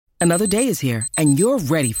Another day is here, and you're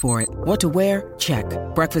ready for it. What to wear? Check.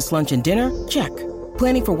 Breakfast, lunch, and dinner? Check.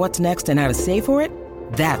 Planning for what's next and how to save for it?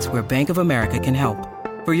 That's where Bank of America can help.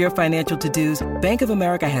 For your financial to-dos, Bank of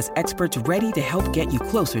America has experts ready to help get you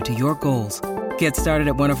closer to your goals. Get started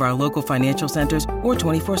at one of our local financial centers or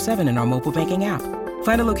 24/7 in our mobile banking app.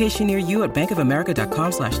 Find a location near you at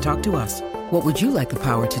bankofamerica.com/talktous. What would you like the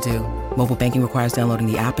power to do? Mobile banking requires downloading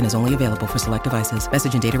the app and is only available for select devices.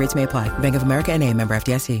 Message and data rates may apply. Bank of America N.A., member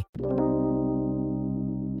FDIC.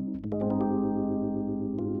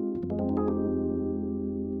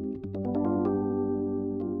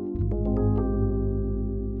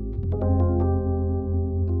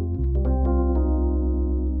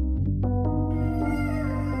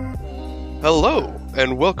 Hello,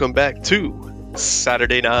 and welcome back to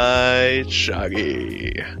Saturday Night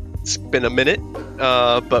Shoggy. It's been a minute,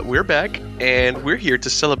 but we're back, and we're here to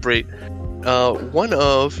celebrate one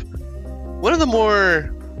of the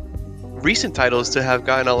more recent titles to have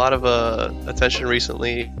gotten a lot of attention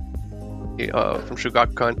recently from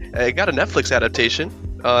Shogakukan. It got a Netflix adaptation.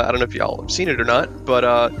 I don't know if y'all have seen it or not, but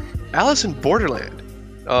Alice in Borderland,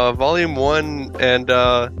 Volume 1, and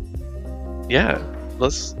yeah,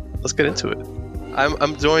 let's get into it.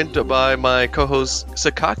 I'm joined by my co-hosts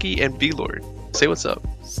Sakaki and V-Lord. Say what's up.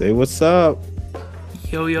 Say what's up.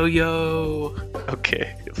 Yo, yo, yo.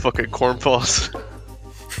 Okay, fucking cornballs.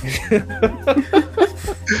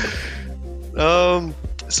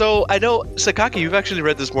 So I know, Sakaki, you've actually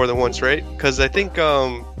read this more than once, right? Because I think,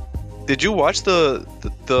 did you watch the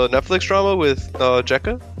Netflix drama with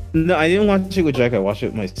Jekka? No, I didn't watch it with Jack. I watched it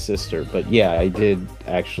with my sister. But yeah, I did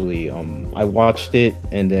actually. I watched it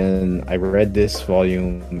and then I read this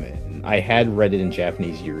volume. And I had read it in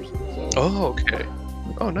Japanese years. So. Oh, okay.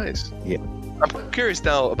 Oh, nice. Yeah. I'm curious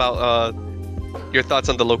now about your thoughts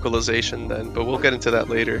on the localization then, but we'll get into that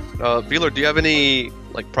later. Veeler, do you have any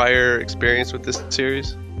prior experience with this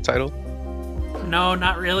series title? No,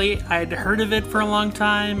 not really. I'd heard of it for a long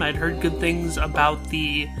time. I'd heard good things about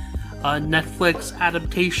the Netflix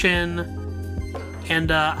adaptation,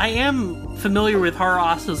 and I am familiar with Haru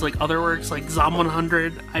Asa's other works, like Zom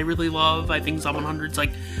 100. I really love. I think Zom 100's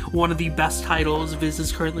one of the best titles Viz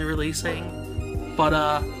is currently releasing. But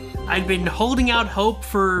I've been holding out hope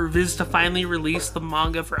for Viz to finally release the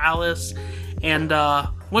manga for Alice, and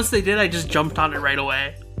once they did, I just jumped on it right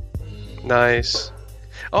away. Nice.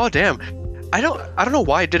 Oh damn! I don't know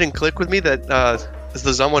why it didn't click with me that is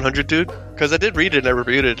the Zom 100 dude, because I did read it and I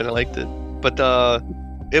reviewed it and I liked it. But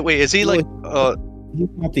is he He's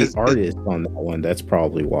not the artist on that one. That's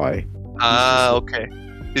probably why. Okay.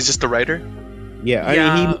 He's just the writer. Yeah, I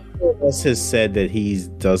mean, he more or less has said that he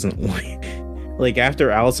doesn't like after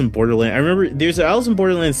Alice in Borderland. I remember there's an Alice in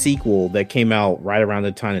Borderland sequel that came out right around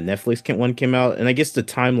the time the Netflix one came out, and I guess the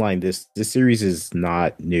timeline this series is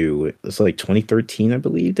not new. It's 2013, I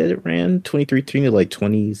believe, that it ran 2013 to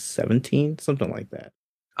 2017, something like that.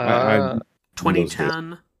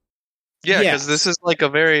 2010. Yeah, because this is a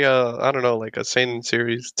very I don't know, a seinen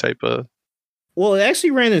series type of. Well, it actually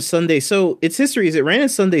ran in Sunday. So its history is it ran in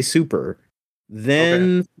Sunday Super.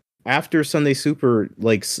 Then after Sunday Super,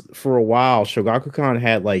 for a while, Shogakukan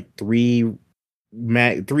had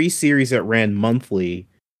three series that ran monthly,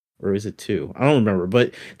 or is it two? I don't remember,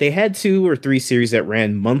 but they had 2 or 3 series that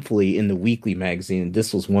ran monthly in the weekly magazine, and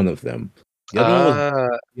this was one of them. The other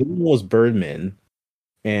one was Birdman,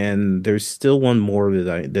 and there's still one more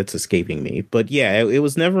that's escaping me. But yeah, it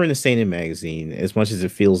was never in a seinen magazine, as much as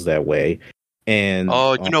it feels that way. And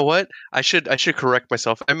you know what? I should correct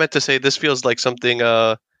myself. I meant to say this feels like something.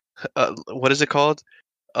 What is it called?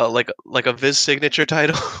 Like a Viz signature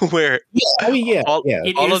title, where all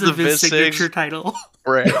of the Viz signature title,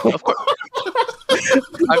 right? Of course.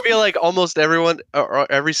 I feel like almost everyone or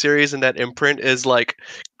every series in that imprint is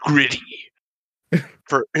gritty,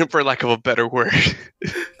 for lack of a better word.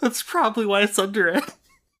 That's probably why it's under it.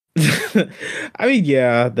 I mean,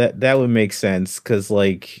 yeah, that would make sense because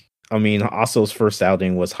Aso's first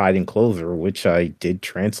outing was Hide and Closer, which I did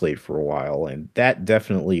translate for a while, and that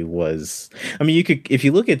definitely was. I mean, if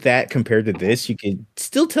you look at that compared to this, you could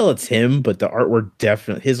still tell it's him, but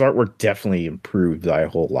his artwork definitely improved by a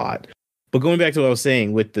whole lot. But going back to what I was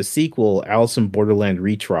saying, with the sequel, Alice in Borderland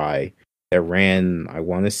Retry, that ran, I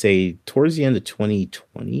want to say, towards the end of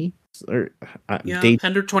 2020, end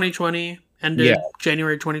of 2020, ended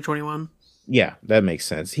January 2021. Yeah, that makes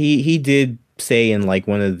sense. He did say in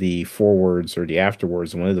one of the forewords or the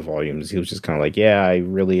afterwords in one of the volumes, he was just kind of I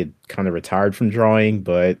really had kind of retired from drawing,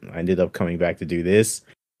 but I ended up coming back to do this.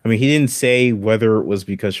 I mean, he didn't say whether it was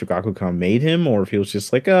because Shogakukan made him or if he was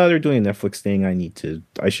just they're doing a Netflix thing,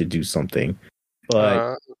 I should do something.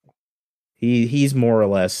 But He's more or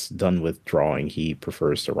less done with drawing. He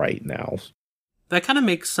prefers to write now. That kind of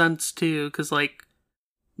makes sense too, because like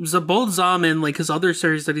both Zom and like his other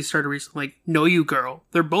series that he started recently, like Know You Girl,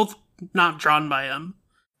 they're both not drawn by him.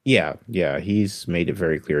 Yeah, he's made it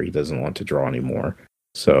very clear he doesn't want to draw anymore.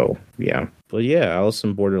 So yeah, but yeah, Alice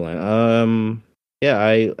in Borderland.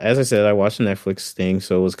 Yeah, as I said, I watched the Netflix thing,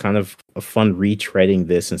 so it was kind of a fun retreading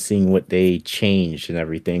this and seeing what they changed and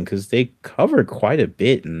everything, because they covered quite a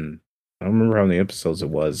bit, and I don't remember how many episodes it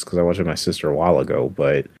was because I watched it with my sister a while ago,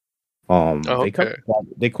 but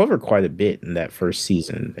they covered quite a bit in that first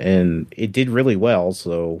season, and it did really well.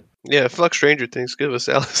 So yeah, fuck Stranger Things. Give us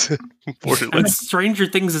Alice in Borderland. And Stranger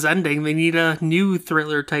Things is ending. They need a new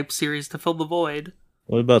thriller type series to fill the void.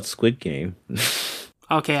 What about Squid Game?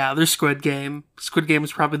 Okay, yeah, there's Squid Game. Squid Game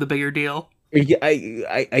is probably the bigger deal. Yeah,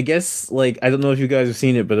 I guess, like, I don't know if you guys have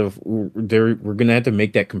seen it, but if we're gonna have to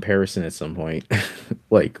make that comparison at some point.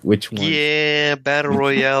 Like, which one? Yeah, battle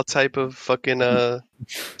royale type of fucking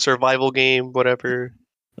survival game, whatever.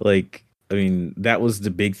 Like, I mean, that was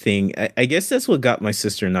the big thing. I guess that's what got my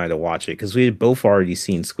sister and I to watch it, because we had both already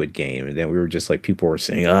seen Squid Game, and then we were just like, people were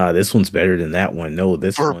saying, this one's better than that one. No,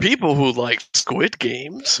 this for one. People who like Squid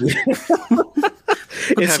Games.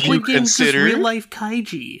 But Squid Game's just real life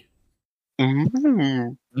kaiji.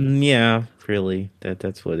 Mm-hmm. Yeah, really.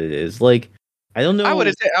 That's what it is. Like, I don't know. I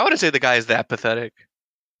wouldn't say the guy is that pathetic.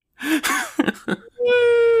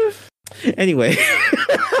 Anyway.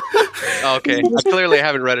 Okay, I clearly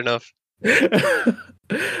haven't read enough.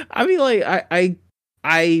 I mean, like,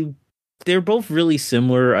 I they're both really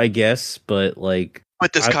similar, I guess, but like.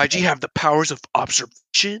 But does Kaiji have the powers of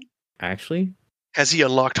observation? Actually, has he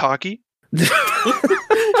unlocked hockey?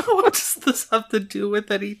 What does this have to do with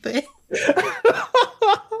anything?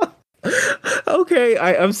 Okay,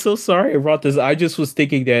 I'm so sorry I brought this. I just was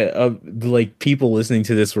thinking that like people listening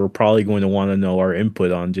to this were probably going to want to know our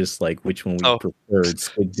input on just like which one we preferred.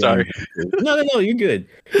 Squid Game. Sorry. No, you're good.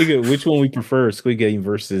 You're good. Which one we prefer, Squid Game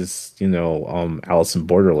versus Alice in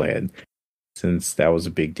Borderland, since that was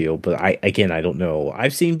a big deal. But I don't know.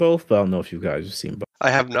 I've seen both, but I don't know if you guys have seen both.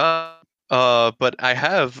 I have not. But I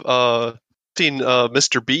have seen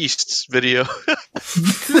Mr. Beast's video.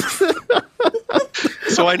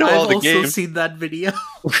 So I know all the games. I've also seen that video.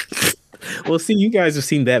 Well, see, you guys have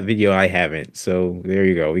seen that video. I haven't. So there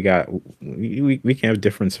you go. We can have a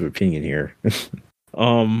difference of opinion here.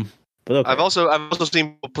 But okay. I've also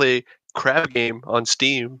seen people play Crab Game on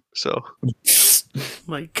Steam. So.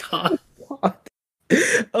 My God.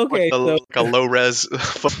 Okay. Like a low res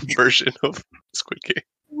version of Squid Game.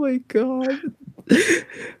 Oh my God.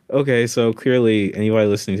 Okay, so clearly anybody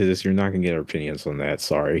listening to this, you're not gonna get our opinions on that.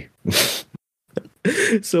 Sorry.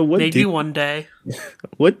 So maybe one day.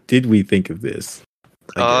 What did we think of this?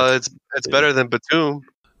 It's better than Batum.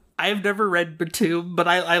 I've never read Batum, but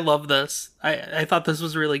I love this. I thought this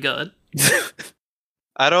was really good.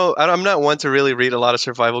 I'm not one to really read a lot of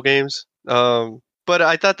survival games. But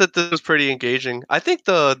I thought that this was pretty engaging. I think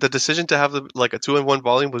the decision to have a 2-in-1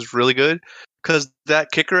 volume was really good, because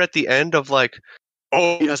that kicker at the end of like,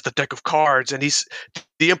 oh, he has the deck of cards, and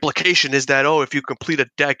the implication is that, if you complete a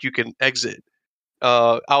deck, you can exit.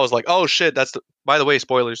 I was like, oh shit, by the way,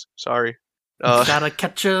 spoilers. Sorry. Gotta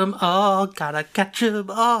catch 'em all. Gotta catch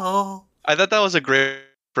 'em all. I thought that was a great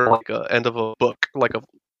for like a end of a book, like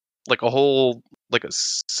a whole like a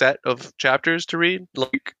set of chapters to read.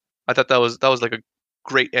 Like I thought that was like a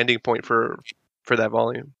great ending point for that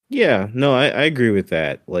volume. Yeah, no, I agree with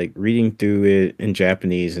that. Like reading through it in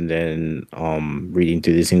Japanese and then reading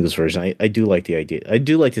through this English version, I do like the idea. I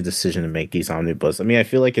do like the decision to make these omnibus. I mean, I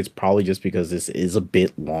feel like it's probably just because this is a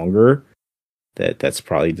bit longer that's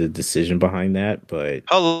probably the decision behind that. But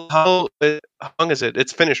how long is it?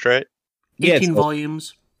 It's finished, right? 18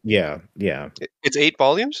 volumes. Yeah. It's 8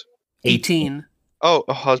 volumes? 18. Oh,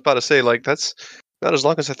 I was about to say, like, that's not as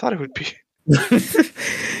long as I thought it would be.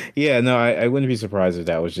 Yeah, no, I wouldn't be surprised if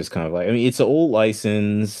that was just kind of like, I mean, it's an old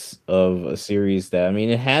license of a series that, I mean,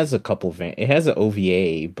 it has a couple it has an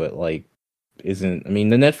OVA, but like isn't, I mean,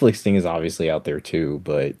 the Netflix thing is obviously out there too,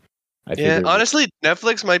 but I think honestly,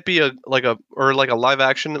 Netflix might be a live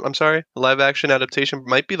action adaptation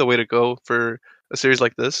might be the way to go for a series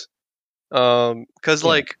like this. Cuz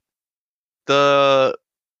like I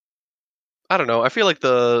don't know, I feel like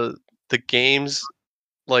the games,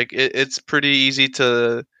 like it's pretty easy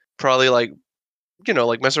to probably like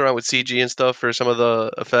mess around with CG and stuff for some of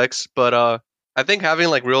the effects, but I think having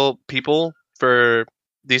like real people for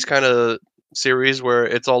these kind of series where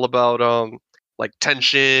it's all about like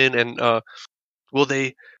tension and will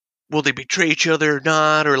they betray each other or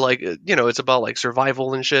not, or like it's about like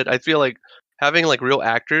survival and shit. I feel like having like real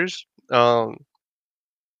actors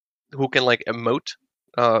who can like emote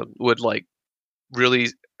would like really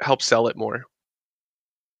help sell it more.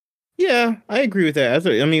 Yeah, I agree with that.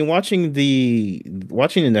 I mean, watching the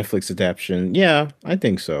Netflix adaptation, yeah, I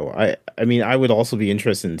think so. I mean, I would also be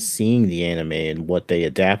interested in seeing the anime and what they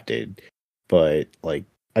adapted, but like,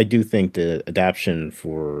 I do think the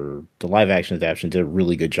live action adaptation did a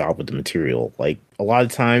really good job with the material. Like a lot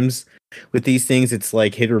of times with these things, it's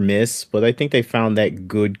like hit or miss, but I think they found that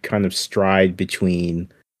good kind of stride between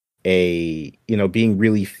being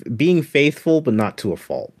faithful but not to a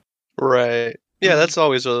fault. Right. Yeah, that's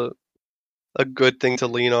always a good thing to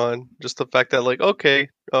lean on. Just the fact that like, okay,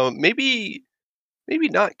 maybe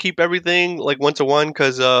not keep everything like 1-to-1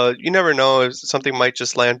 because you never know if something might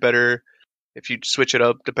just land better if you switch it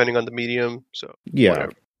up depending on the medium. So yeah,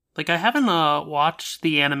 whatever. Like I haven't watched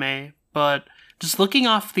the anime, but just looking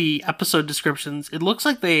off the episode descriptions, it looks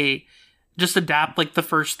like they just adapt like the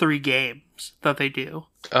first 3 games that they do.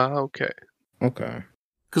 Okay.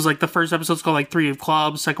 Because like the first episode's called like 3 of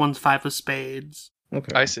Clubs, second one's 5 of Spades.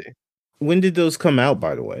 Okay, I see. When did those come out,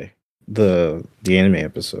 by the way? The anime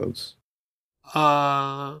episodes.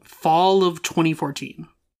 Fall of 2014.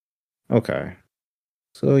 Okay.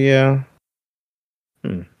 So yeah.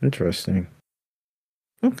 Interesting.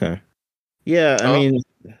 Okay. Yeah, I mean,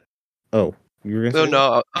 you were gonna say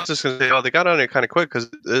No, I was just gonna say, they got on it kind of quick because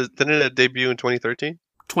didn't it debut in 2013?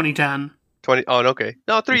 2010. Okay.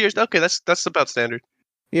 No, 3 years. Okay, that's about standard.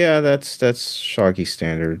 Yeah, that's Shogi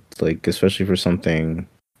standard, like especially for something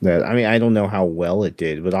that, I mean, I don't know how well it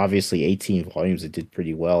did, but obviously 18 volumes it did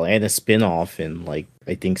pretty well, and a spin-off in like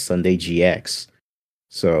I think Sunday GX.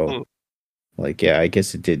 So like yeah, I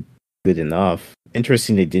guess it did good enough.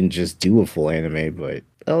 Interesting they didn't just do a full anime, but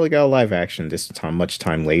they got a live action this time much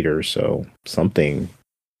time later, so something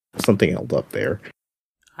held up there.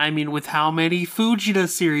 I mean, with how many Fujita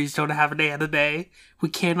series don't have an anime, we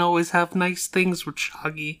can't always have nice things with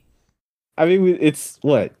Shogi. I mean, it's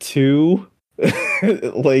what, 2?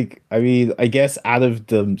 Like, I mean, I guess out of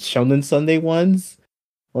the Shonen Sunday ones,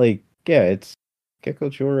 like, yeah, it's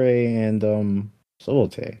Gekko Chore and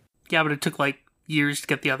Sobote. Yeah, but it took like years to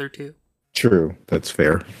get the other 2. True, that's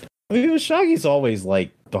fair. I mean, Shogi's always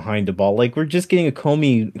like behind the ball. Like, we're just getting a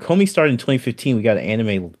Komi started in 2015. We got an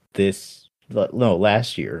anime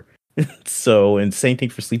last year. So, and same thing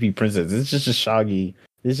for Sleepy Princess. It's just a Shogi.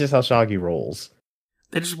 This is just how Shogi rolls.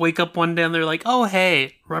 They just wake up one day and they're like, "Oh,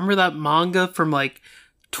 hey, remember that manga from like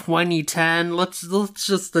 2010? Let's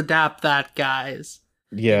just adapt that, guys."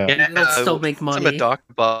 Yeah, it'll still make money. I'm a doc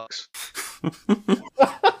box.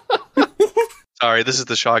 Sorry, this is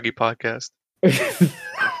the Shogi podcast.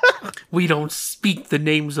 We don't speak the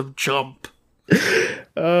names of Jump.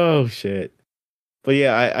 Oh shit. But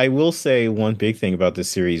yeah, I will say one big thing about this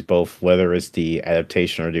series, both whether it's the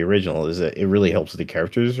adaptation or the original, is that it really helps the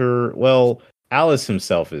characters. Alice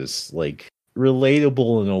himself is like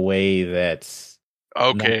relatable in a way that's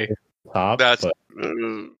okay. Top, that's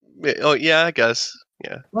yeah, I guess.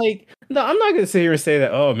 Yeah. Like, no, I'm not gonna sit here and say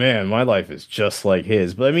that, oh man, my life is just like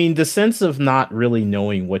his. But I mean, the sense of not really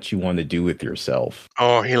knowing what you want to do with yourself.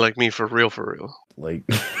 Oh, he like me for real. Like,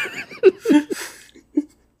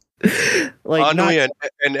 like ennui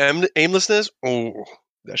and aimlessness. Oh,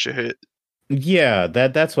 that should hit. Yeah,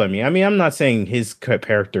 that's what I mean. I mean, I'm not saying his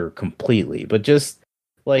character completely, but just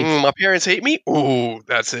like my parents hate me. Oh,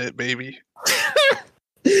 that's it, baby.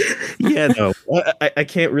 Yeah, no, I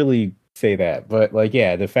can't really say that, but like,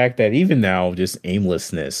 yeah, the fact that even now, just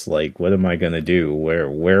aimlessness. Like, what am I gonna do?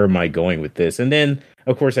 Where am I going with this? And then,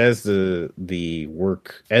 of course, as the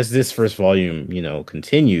work, as this first volume,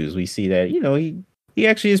 continues, we see that he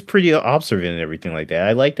actually is pretty observant and everything like that.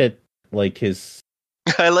 I like that, like his.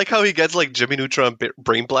 I like how he gets like Jimmy Neutron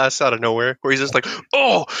brain blasts out of nowhere, where he's just like,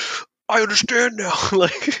 "Oh, I understand now."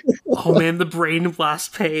 Like, oh man, the brain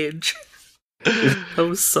blast page. That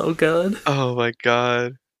was so good. Oh my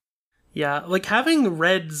god. Yeah, like having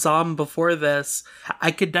read Zom before this,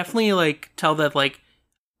 I could definitely like tell that like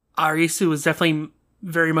Arisu was definitely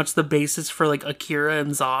very much the basis for like Akira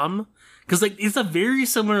and Zom, because like it's a very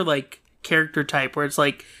similar like character type where it's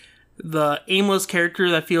like the aimless character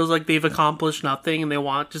that feels like they've accomplished nothing and they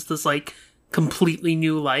want just this like completely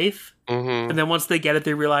new life. Mm-hmm. And then once they get it,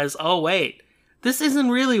 they realize, oh wait, this isn't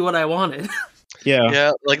really what I wanted.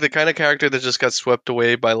 Yeah, like the kind of character that just got swept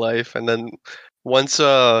away by life, and then once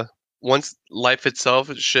life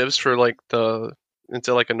itself shifts for like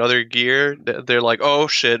into like another gear, they're like, oh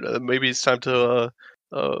shit, maybe it's time to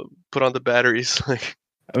put on the batteries. Like,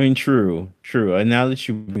 I mean, true. And now that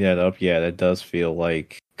you bring that up, yeah, that does feel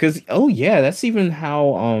like, because that's even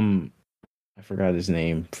how I forgot his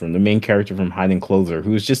name, from the main character from Hide and Closer,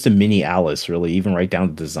 who was just a mini Alice, really, even right down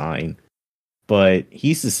to design. But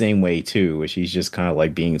he's the same way too, which he's just kind of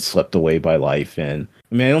like being swept away by life. And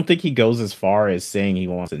I mean, I don't think he goes as far as saying he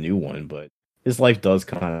wants a new one, but his life does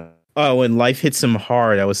kind of. Oh, when life hits him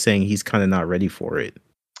hard, I was saying he's kind of not ready for it.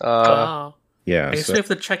 Yeah. I guess we have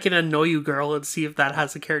to check in on Know You Girl and see if that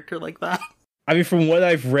has a character like that. I mean, from what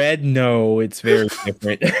I've read, no, it's very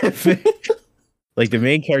different. Like the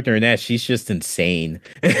main character in that, she's just insane.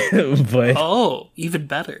 But even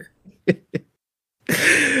better.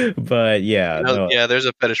 But yeah, no. Yeah, there's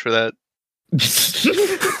a fetish for that.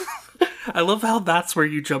 I love how that's where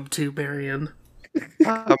you jump to, Marion.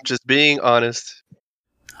 I'm just being honest.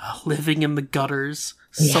 Living in the gutters,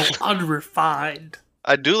 so unrefined.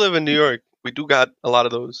 I do live in New York. We do got a lot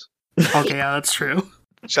of those. Okay, yeah, that's true.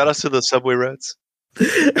 Shout out to the subway rats.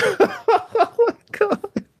 Oh my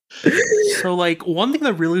god. So, like, one thing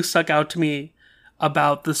that really stuck out to me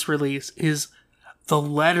about this release is the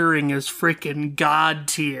lettering is freaking god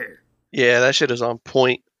tier. Yeah, that shit is on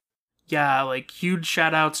point. Yeah, like, huge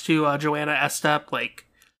shout outs to Joanna Estep. Like,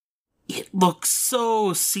 it looks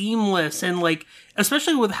so seamless, and, like,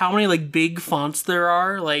 especially with how many, like, big fonts there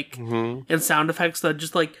are, like, and sound effects that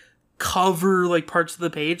just, like, cover, like, parts of the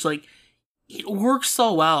page. Like, it works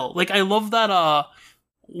so well. Like, I love that,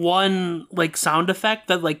 one, like, sound effect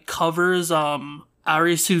that, like, covers,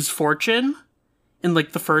 Arisu's fortune in,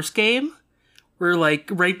 like, the first game. Where, like,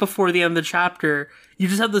 right before the end of the chapter, you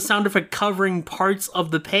just have the sound effect covering parts of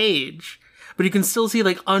the page. But you can still see,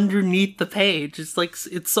 like, underneath the page. It's, like,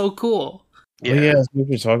 it's so cool. Yeah, that's what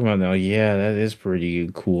we're talking about now. Yeah, that is pretty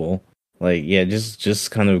cool. Like, yeah, just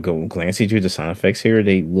kind of glancing through the sound effects here,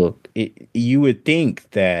 they look... you would think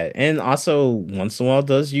that... And also, once in a while,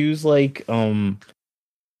 does use, like,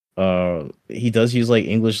 he does use, like,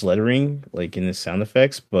 English lettering, like, in his sound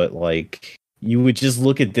effects, but, like... You would just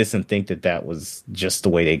look at this and think that that was just the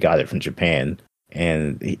way they got it from Japan.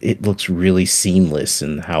 And it looks really seamless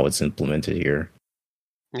in how it's implemented here.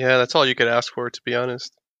 Yeah, that's all you could ask for, to be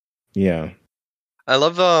honest. Yeah. I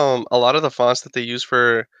love a lot of the fonts that they use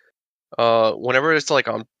for whenever it's like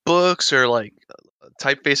on books or like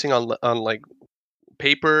typefacing on like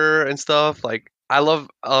paper and stuff. Like I love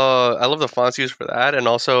the fonts used for that, and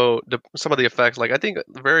also some of the effects. Like I think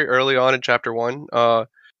very early on in chapter 1,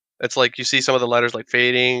 it's like you see some of the letters like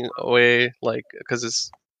fading away, like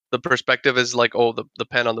because the perspective is like the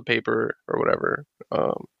pen on the paper or whatever.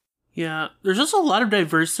 Yeah, there's also a lot of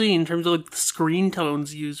diversity in terms of like the screen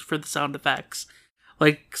tones used for the sound effects.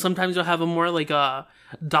 Like sometimes you'll have a more like a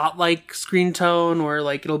dot-like screen tone, or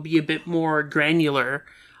like it'll be a bit more granular.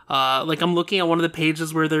 Like I'm looking at one of the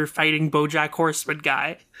pages where they're fighting BoJack Horseman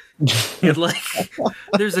guy. And like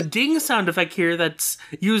there's a ding sound effect here that's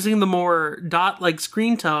using the more dot-like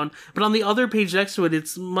screen tone, but on the other page next to it,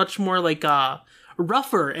 it's much more like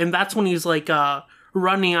rougher, and that's when he's like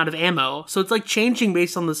running out of ammo. So it's like changing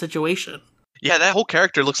based on the situation. Yeah, that whole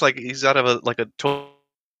character looks like he's out of a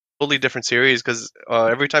totally different series, because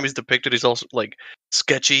every time he's depicted, he's also like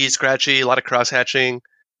sketchy, scratchy, a lot of cross hatching.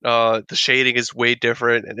 The shading is way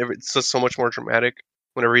different, and it's just so much more dramatic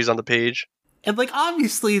whenever he's on the page. And like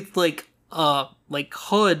obviously it's like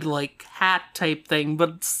hood, like hat type thing, but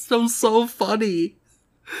it's so funny.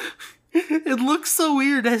 It looks so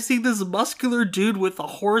weird. I see this muscular dude with a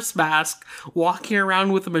horse mask walking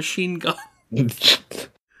around with a machine gun.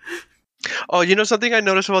 Oh, you know something I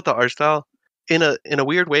noticed about the art style? In a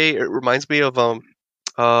weird way, it reminds me of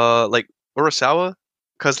like Urasawa,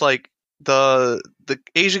 because like the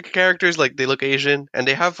Asian characters, like they look Asian, and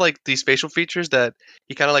they have like these facial features that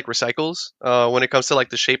he kind of like recycles when it comes to like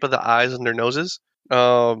the shape of the eyes and their noses.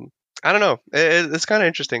 I don't know. It's kind of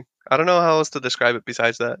interesting. I don't know how else to describe it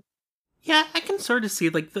besides that. Yeah, I can sort of see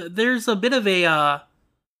like there's a bit of a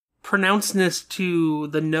pronouncedness to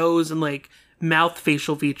the nose and like mouth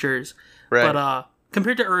facial features, right. But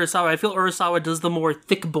compared to Urasawa, I feel Urasawa does the more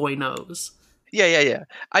thick boy nose. Yeah.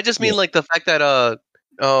 I just mean like the fact that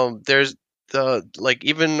there's the like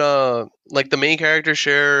even like the main characters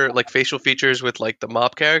share like facial features with like the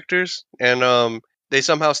mob characters, and they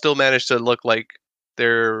somehow still manage to look like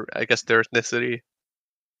their ethnicity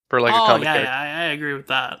for like a comic character. Yeah, I agree with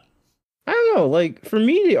that. I don't know, like for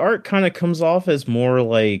me the art kind of comes off as more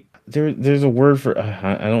like there's a word for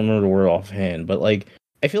I don't remember the word offhand, but like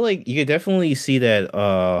I feel like you could definitely see that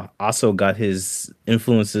Aso got his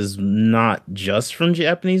influences not just from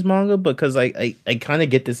Japanese manga, because I kind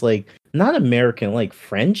of get this like not American, like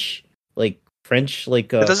French like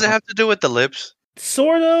does it have to do with the lips?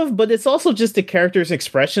 Sort of, but it's also just the characters'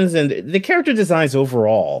 expressions and the character designs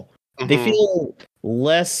overall. Mm-hmm.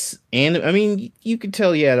 less, and I mean, you could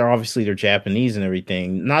tell, yeah, they're Japanese and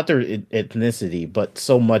everything, not their ethnicity, but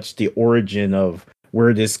so much the origin of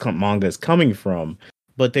where this manga is coming from.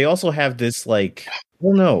 But they also have this, like, I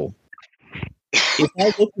don't know. If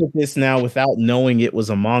I look at this now without knowing it was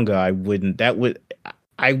a manga, I wouldn't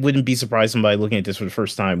be surprised somebody looking at this for the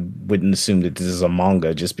first time wouldn't assume that this is a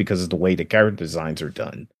manga just because of the way the character designs are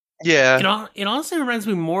done. Yeah. It honestly reminds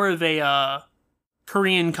me more of a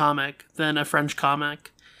Korean comic than a French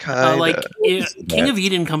comic. King of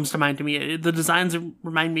Eden comes to mind to me. The designs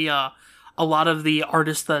remind me a lot of the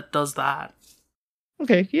artist that does that.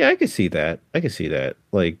 Okay, yeah, I can see that.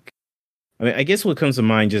 Like, I mean, I guess what comes to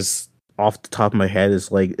mind just off the top of my head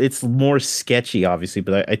is like it's more sketchy, obviously,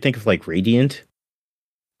 but I think of like Radiant.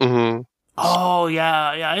 Mm-hmm. Oh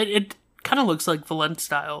yeah. It kind of looks like Valente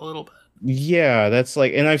style a little bit. Yeah, that's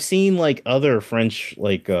like, and I've seen like other French,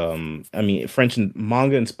 like, French and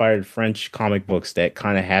manga inspired French comic books that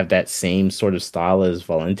kind of have that same sort of style as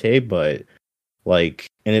Valente, but like,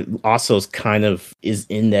 and it also is kind of is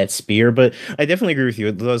in that sphere. But I definitely agree with you.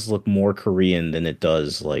 It does look more Korean than it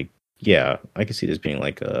does like, yeah, I can see this being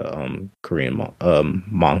like a Korean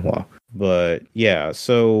manhwa. But yeah,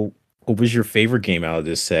 so what was your favorite game out of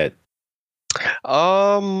this set?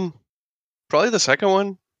 Probably the second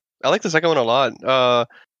one. I like the second one a lot.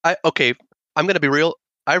 I'm gonna be real.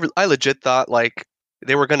 I legit thought like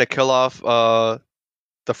they were gonna kill off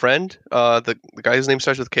the friend, the guy whose name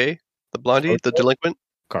starts with K, the blondie, the delinquent.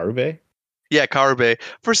 Karube? Yeah, Karube.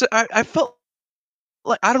 First, I felt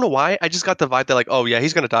like, I don't know why, I just got the vibe that like, oh yeah,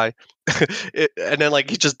 he's gonna die, and then like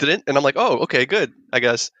he just didn't, and I'm like, oh okay, good, I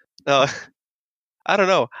guess. I don't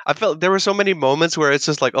know. I felt there were so many moments where it's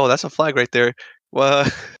just like, oh, that's a flag right there. Well,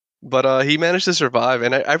 but he managed to survive,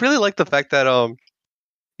 and I really like the fact that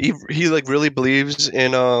he like really believes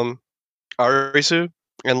in Arisu,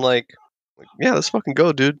 and like yeah, let's fucking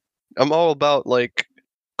go, dude. I'm all about like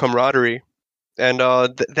camaraderie, and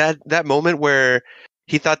that moment where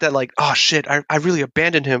he thought that like, oh shit, I really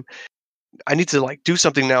abandoned him. I need to like do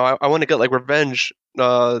something now. I want to get like revenge.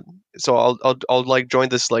 So I'll like join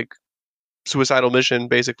this like suicidal mission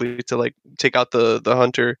basically to like take out the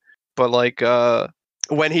hunter. But like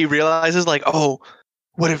when he realizes like, oh,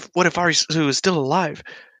 what if Arisu is still alive?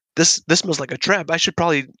 This smells like a trap. I should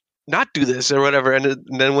probably not do this or whatever. And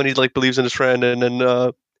then when he like believes in his friend, and then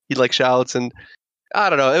he like shouts, and I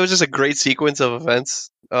don't know. It was just a great sequence of events.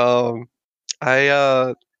 I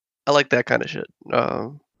like that kind of shit.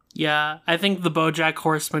 Yeah, I think the BoJack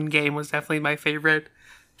Horseman game was definitely my favorite.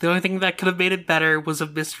 The only thing that could have made it better was if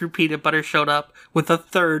Mr. Peanut Butter showed up with a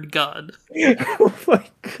third gun. Oh my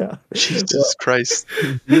god. Jesus Christ.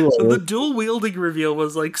 So the dual wielding reveal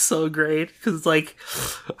was like so great, because like,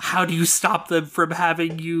 how do you stop them from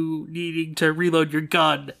having you needing to reload your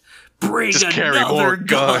gun? Bring just carry another more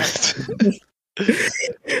gun.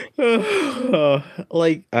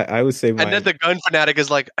 Like I would say, and then the gun fanatic is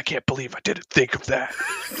like, I can't believe I didn't think of that.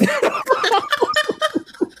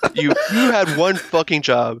 You had one fucking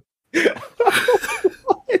job. You'd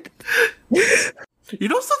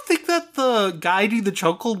also think that the guy doing the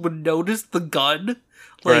chokehold would notice the gun,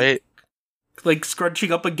 like, right? Like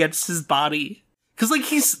scrunching up against his body, because like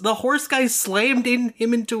the horse guy slammed him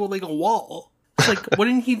into like a wall. It's like,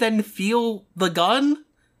 wouldn't he then feel the gun?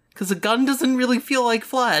 Because the gun doesn't really feel like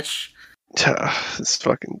flesh. It's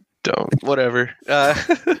fucking dumb. Whatever.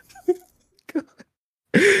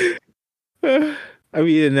 I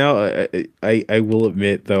mean, now I will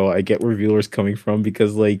admit though, I get where Wheeler's coming from,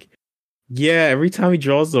 because like, yeah, every time he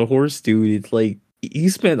draws the horse dude, it's like he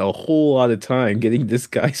spent a whole lot of time getting this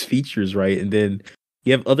guy's features right, and then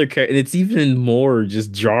you have other characters, and it's even more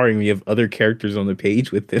just jarring when you have other characters on the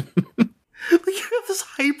page with him. Like, you have this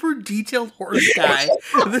hyper detailed horse guy,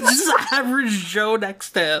 and then just average Joe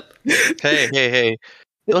next to him. Hey!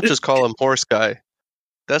 Don't just call him horse guy.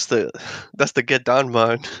 That's the get down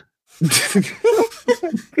man.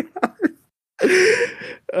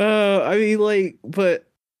 I mean, like, but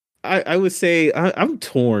I would say I'm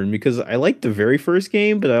torn, because I like the very first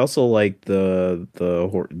game, but I also like the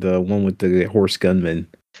one with the horse gunman,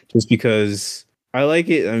 just because I like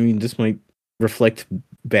it. I mean, this might reflect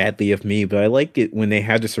badly of me, but I like it when they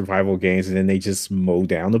have the survival games and then they just mow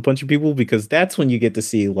down a bunch of people, because that's when you get to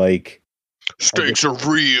see like stakes are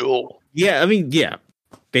real. Yeah, I mean, yeah.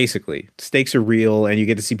 Basically, stakes are real, and you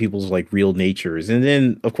get to see people's like real natures, and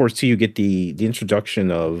then of course too you get the introduction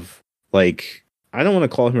of, like, I don't want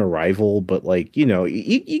to call him a rival, but like, you know,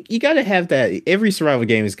 you got to have that. Every survival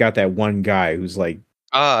game has got that one guy who's like,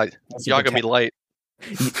 Yagami Light.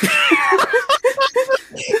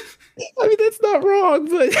 I mean, that's not wrong,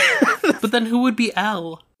 but But then who would be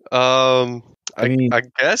L? I mean, I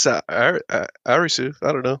guess Arisu.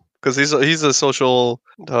 I don't know because he's a social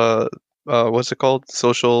what's it called?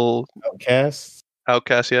 Social outcasts.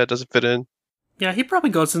 outcast. Yeah, doesn't fit in. Yeah, he probably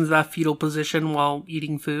goes into that fetal position while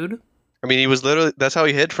eating food. I mean, he was literally that's how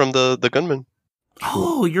he hid from the gunman.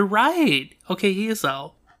 Oh, you're right. Okay, he is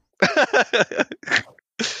though.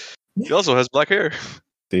 He also has black hair.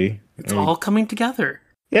 See, It's all coming together.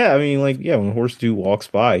 Yeah, I mean, like, yeah, when Horse Dude walks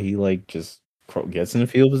by, he like just gets in the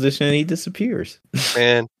field position and he disappears.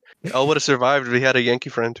 Man, I would have survived if he had a Yankee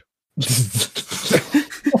friend.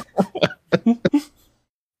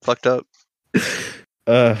 Fucked up.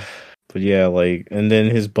 But yeah, like, and then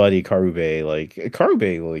his buddy Karube,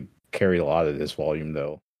 like carried a lot of this volume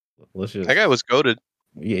though. Let's just That guy was goated.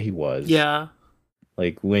 Yeah, he was. Yeah.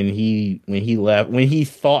 Like when he left, when he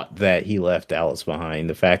thought that he left Alice behind,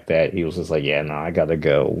 the fact that he was just like, yeah, I gotta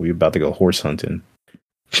go. We're about to go horse hunting.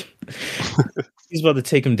 He's about to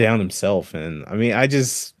take him down himself. And I mean, I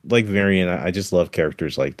just like Varian. I just love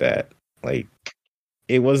characters like that. Like,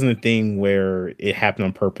 it wasn't a thing where it happened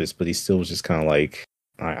on purpose, but he still was just kind of like,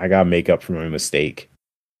 I gotta make up for my mistake.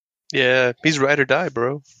 Yeah, he's ride or die,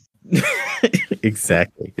 bro.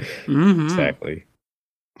 Exactly. Mm-hmm. Exactly.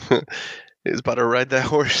 He's about to ride that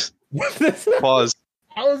horse. Pause.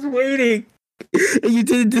 I was waiting. And you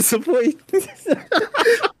didn't disappoint.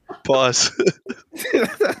 Pause.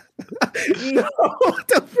 No,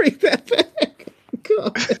 don't bring that back.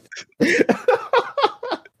 God.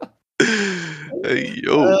 Hey,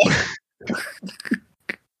 yo.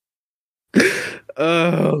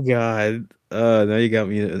 Oh God. Now you got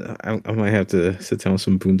me. I might have to sit down with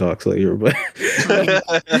some Boondocks later, but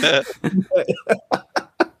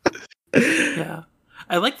Yeah.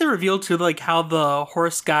 I like the reveal too, like how the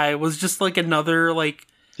horse guy was just like another like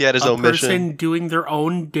He had his own person mission. doing their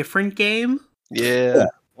own different game. Yeah.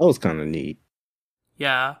 that was kind of neat.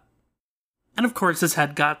 Yeah. And of course his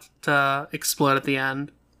head got to explode at the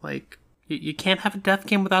end. Like you can't have a death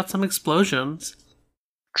game without some explosions.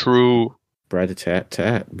 True.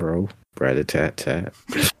 Brat-a-tat-tat, bro. Brat-a-tat-tat.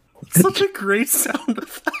 Such a great sound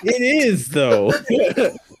effect. It is though.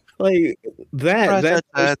 Like that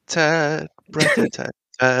Brat-a-tat-tat.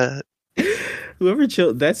 whoever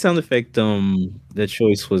chose that sound effect, that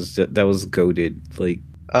choice was that was goated. Like,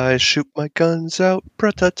 I shoot my guns out.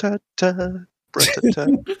 Brat-a-tat-tat.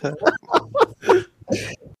 Brat-a-tat-tat.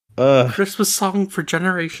 Christmas song for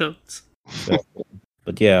generations.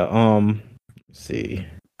 But yeah, let's see.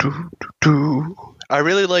 I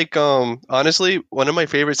really like honestly one of my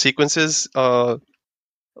favorite sequences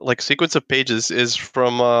like sequence of pages is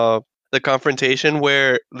from the confrontation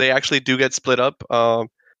where they actually do get split up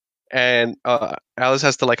and Alice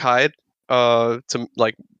has to like hide to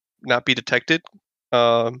like not be detected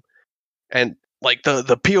and like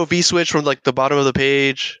the POV switch from like the bottom of the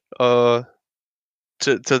page to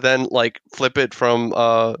then like flip it from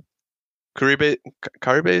Karibe's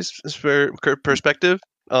perspective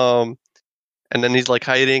and then he's like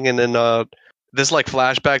hiding and then this like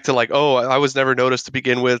flashback to like, oh, I was never noticed to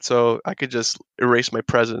begin with, so I could just erase my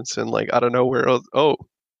presence and like I don't know where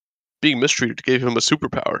being mistreated gave him a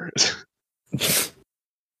superpower.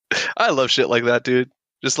 I love shit like that, dude.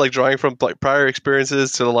 Just like drawing from like prior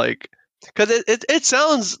experiences to like, because it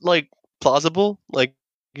sounds like plausible, like,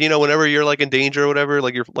 you know, whenever you're like in danger or whatever,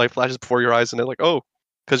 like your life flashes before your eyes and they're like, oh,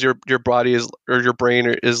 because your body is or your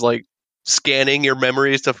brain is like scanning your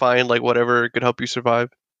memories to find like whatever could help you survive.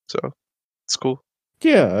 So it's cool.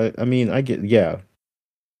 Yeah, I mean, I get. Yeah,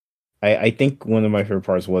 I think one of my favorite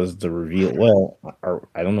parts was the reveal. Well,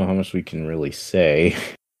 I don't know how much we can really say,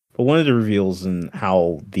 but one of the reveals and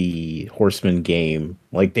how the Horseman game,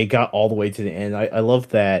 like they got all the way to the end. I love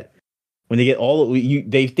that when they get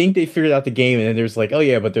they think they figured out the game, and then there's like, oh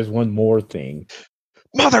yeah, but there's one more thing.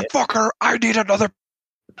 Motherfucker, I need another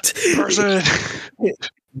person.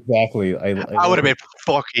 Exactly. I would have been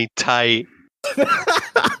fucking tight.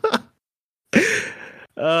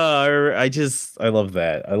 I love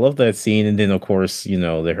that. I love that scene, and then of course, you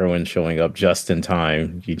know, the heroine showing up just in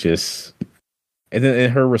time. And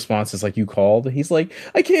then her response is like, "You called?" He's like,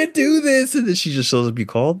 "I can't do this," and then she just shows up. You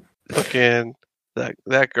called? Fucking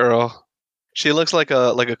that girl. She looks like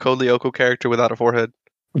a Code Lyoko character without a forehead.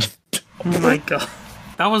 Oh my god,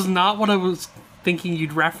 that was not what I was thinking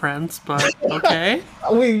you'd reference, but okay.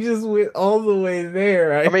 We just went all the way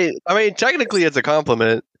there. I mean, technically, it's a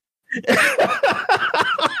compliment.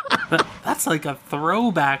 That's like a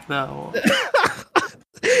throwback, though.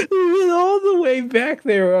 We went all the way back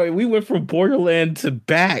there. We went from Borderland to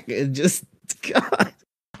back, and just God.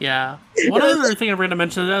 Yeah. One other thing I'm going to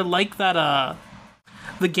mention is I like that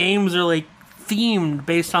the games are like themed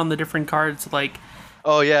based on the different cards. Like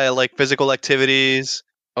Oh yeah, like physical activities,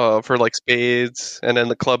 for like spades, and then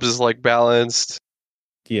the clubs is like balanced,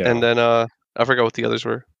 Yeah. and then I forgot what the others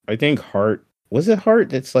were. I think Heart was it Heart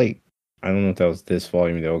that's like I don't know if that was this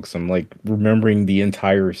volume though, because I'm like remembering the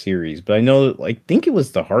entire series, but I know I think it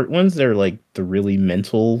was the Heart ones that are like the really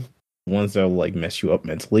mental ones that will like mess you up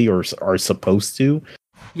mentally or are supposed to.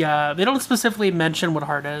 Yeah, they don't specifically mention what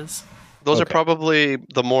heart is. Those are Okay. probably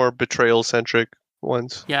the more betrayal centric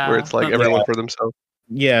ones, Yeah, where it's like but- everyone for themselves.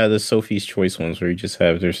 Yeah, the Sophie's Choice ones where you just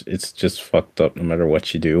have it's just fucked up no matter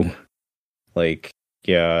what you do. Like,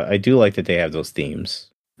 yeah, I do like that they have those themes.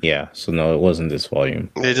 Yeah, so no, it wasn't this volume.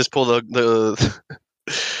 They just pull the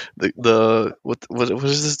what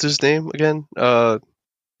is this dude's name again?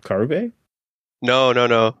 Karube?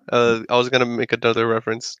 No. I was gonna make another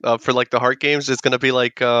reference. For like the heart games, it's gonna be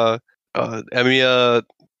like Emiya,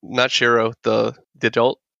 not Shiro, the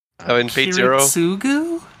adult. In Fate Zero,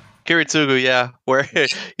 Kiritsugu? Kiritsugu, yeah, where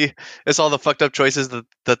it's all the fucked up choices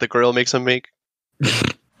that the girl makes him make.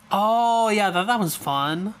 Oh, yeah, that was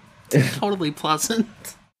fun. Totally pleasant.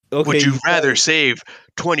 Okay, Would you rather save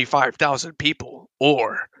 25,000 people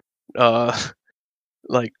or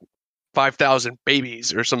like 5,000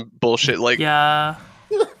 babies or some bullshit like Yeah.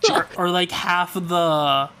 or like half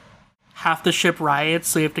the ship riots,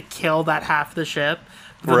 so you have to kill that half the ship.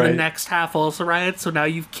 But then the Right. next half also riots, so now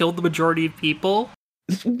you've killed the majority of people.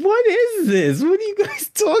 What is this? What are you guys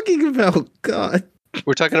talking about? God.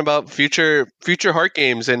 We're talking about future heart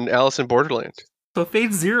games in Alice in Borderland. So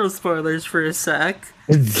Fate Zero spoilers for a sec.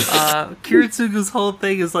 Kiritsugu's whole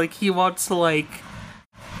thing is like he wants to like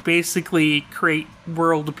basically create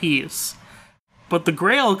world peace. But the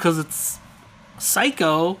Grail, because it's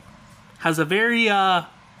psycho, has a very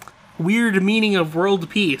weird meaning of world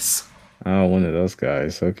peace. Oh, one of those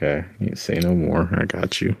guys. Okay. You say no more. I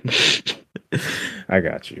got you. I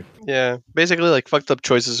got you. Yeah, basically like fucked up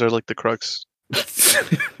choices are like the crux.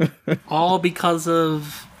 All because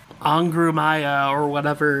of Angrumaya, or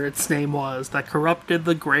whatever its name was, that corrupted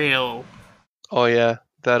the Grail. Oh yeah,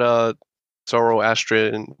 that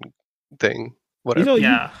Zoroastrian thing. Whatever. You know,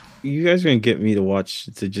 Yeah. you guys are gonna get me to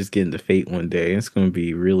just get into Fate one day. It's gonna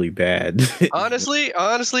be really bad. honestly,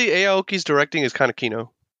 Aoki's directing is kind of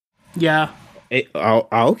Kino. Yeah.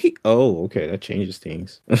 Aoki? Oh, okay, that changes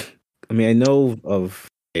things. I mean, I know of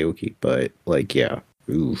Aoki, but like, yeah.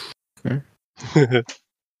 Oof. Okay.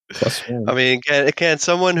 Plus one. I mean, can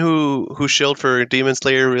someone who shilled for Demon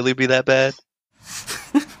Slayer really be that bad?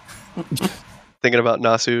 Thinking about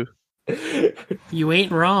Nasu. You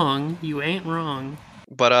ain't wrong. You ain't wrong.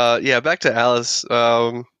 But yeah, back to Alice.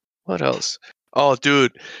 What else? Oh,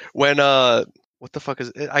 dude, when what the fuck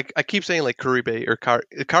is it? I keep saying like Kuribe or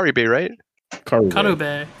Karibe, right? Karube.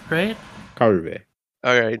 Karube, right? Karube.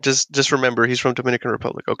 All right, just remember he's from Dominican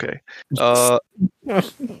Republic. Okay.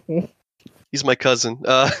 He's my cousin.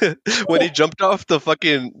 When he jumped off the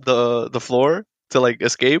fucking the floor to like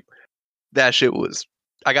escape, that shit was.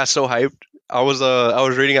 I got so hyped. I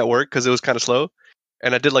was reading at work because it was kind of slow,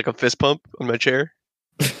 and I did like a fist pump on my chair.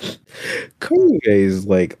 Karube is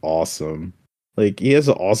like awesome. Like he has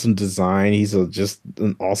an awesome design. He's just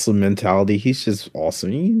an awesome mentality. He's just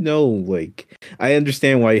awesome. You know, like I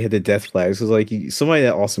understand why he had the death flags. Because like somebody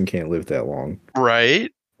that awesome can't live that long.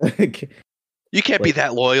 Right? Like, You can't be Like-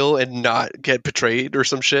 that loyal and not get betrayed or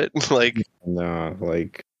some shit. Like, nah,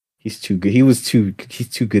 like he's too good. He's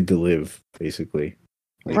too good to live, basically.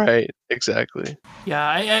 Like, right? Exactly.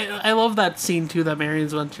 Yeah, I love that scene too that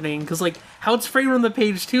Marion's mentioning, because like how it's framed on the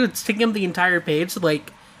page too, it's taking up the entire page, so,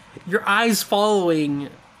 like your eyes following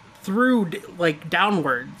through like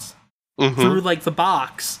downwards Mhm. through like the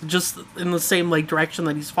box, just in the same like direction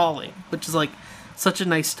that he's falling, which is like such a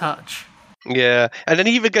nice touch. Yeah, and then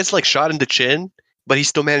he even gets like shot in the chin, but he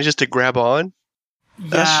still manages to grab on.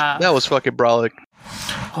 Yeah. That was fucking brolic.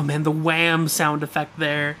 Oh man, the wham sound effect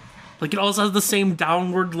there. Like it also has the same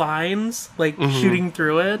downward lines, like shooting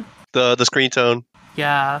through it. The screen tone.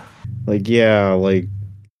 Yeah. Like yeah, like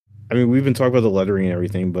I mean, we've been talking about the lettering and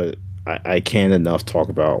everything, but I can't enough talk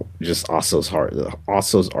about just Aso's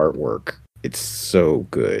artwork. It's so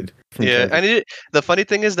good. Yeah, and the funny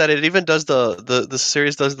thing is that it even does the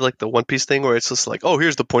series does like the One Piece thing where it's just like, oh,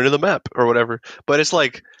 here's the point of the map or whatever. But it's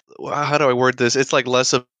like, how do I word this? It's like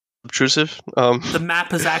less obtrusive. The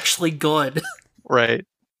map is actually good. Right.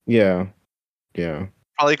 yeah.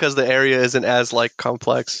 Probably because the area isn't as like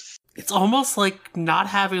complex. It's almost like not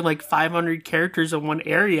having like 500 characters in one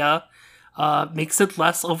area makes it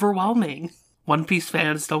less overwhelming. One Piece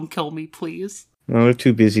fans, don't kill me, please. No, they're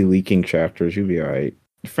too busy leaking chapters. You'll be all right.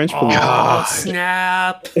 The French police. Oh, God.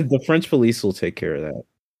 snap. The French police will take care of that.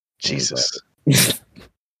 Jesus.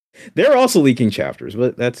 They're also leaking chapters,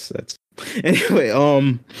 but that's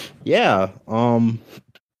anyway. Yeah.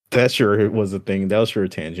 That sure was a thing. That was sure a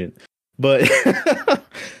tangent, but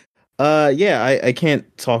yeah. I can't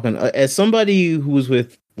talk on as somebody who was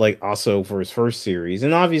with like Aso for his first series,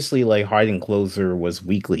 and obviously like Hiding Closer was in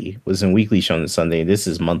weekly Shonen Sunday. This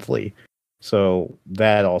is monthly. So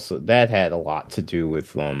that had a lot to do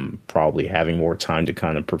with probably having more time to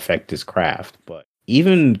kind of perfect his craft. But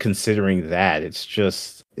even considering that, it's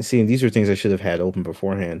just seeing these are things I should have had open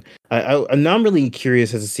beforehand. I'm now really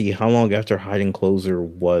curious as to see how long after Hiding Closer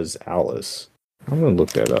was Alice. I'm gonna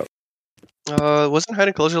look that up. Wasn't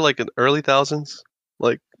Hiding Closer like in early thousands,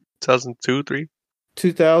 like 2002, 3?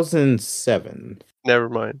 2007. Never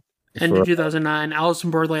mind. End of 2009. Alice in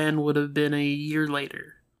Borderland would have been a year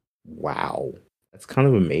later. Wow, that's kind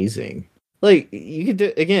of amazing. Like you could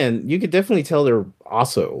you could definitely tell they're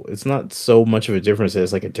also. It's not so much of a difference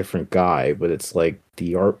as like a different guy, but it's like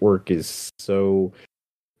the artwork is so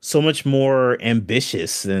much more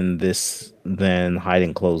ambitious than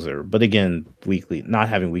Hiding Closer. But again, not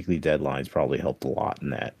having weekly deadlines probably helped a lot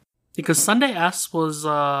in that. Because Sunday S was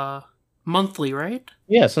monthly, right?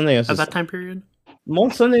 Yeah, Sunday S at that time period.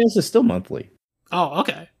 Sunday S is still monthly. Oh,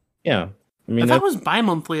 okay. Yeah. I thought it was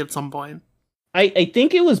bi-monthly at some point. I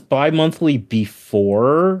think it was bi-monthly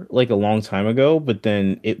before, like a long time ago, but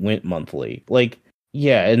then it went monthly. Like,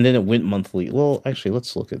 yeah, and then it went monthly. Well, actually,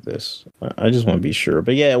 let's look at this. I just want to be sure.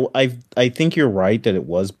 But yeah, I think you're right that it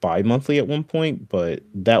was bi-monthly at one point, but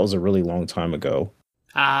that was a really long time ago.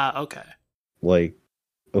 Okay. Like,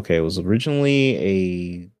 okay, it was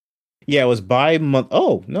originally it was bi-month.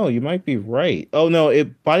 Oh, no, you might be right. Oh, no,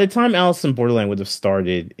 by the time Alice in Borderland would have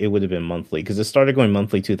started, it would have been monthly, because it started going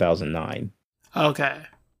monthly 2009. Okay.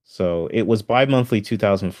 So it was bi-monthly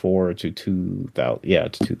 2004 to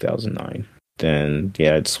 2009. Then,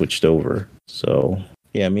 yeah, it switched over. So,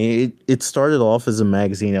 yeah, I mean, it started off as a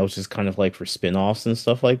magazine that was just kind of like for spin-offs and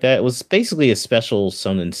stuff like that. It was basically a special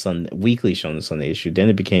weekly Shonen Sunday issue. Then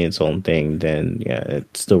it became its own thing. Then, yeah,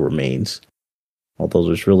 it still remains. Although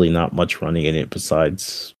there's really not much running in it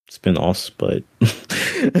besides spin-offs, but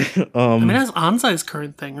I mean, that's Ansai's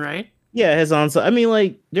current thing, right? Yeah, it has Ansai. I mean,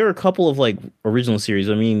 like, there are a couple of like original series.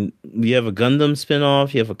 I mean, you have a Gundam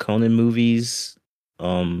spin-off, you have a Conan movies,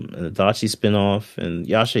 an Adachi spin-off, and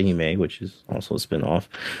Yashahime, which is also a spin-off.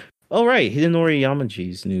 Oh right, Hidenori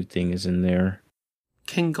Yamaji's new thing is in there.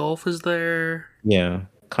 King Golf is there. Yeah.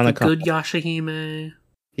 The good Yashahime.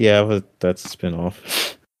 Yeah, but that's a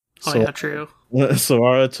spin-off. Oh, yeah, true.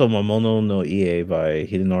 Sawara Tomomono no Ie by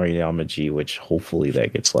Hidenori Yamaji, which hopefully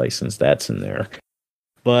that gets licensed. That's in there.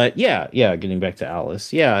 But yeah, getting back to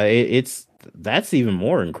Alice. Yeah, that's even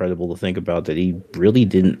more incredible to think about, that he really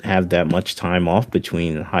didn't have that much time off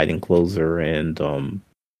between Hiding Closer and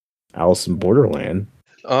Alice in Borderland.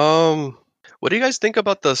 What do you guys think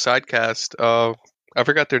about the side cast? I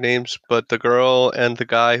forgot their names, but the girl and the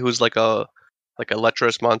guy who's like a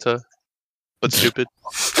lecherous Manta, but stupid.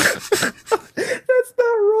 That's not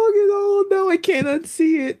wrong at all. No, I can't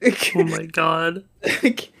unsee it. Oh my god.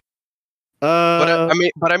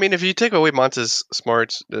 But I mean, if you take away Manta's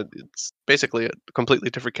smarts, it's basically a completely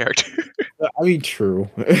different character. I mean, true.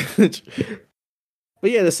 But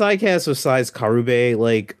yeah, the side cast besides Karube,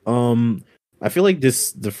 like, I feel like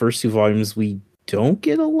the first 2 volumes we don't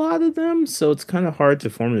get a lot of them, so it's kind of hard to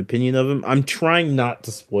form an opinion of them. I'm trying not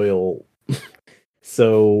to spoil.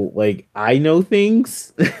 So, like, I know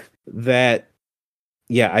things that,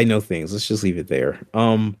 yeah, I know things. Let's just leave it there.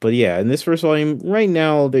 But yeah, in this first volume, right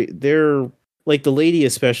now, they're like, the lady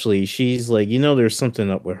especially, she's like, there's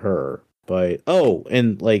something up with her. But,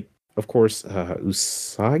 and like, of course,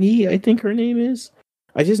 Usagi, I think her name is.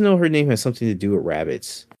 I just know her name has something to do with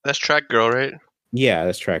rabbits. That's Track Girl, right? Yeah,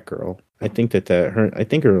 that's Track Girl. I think I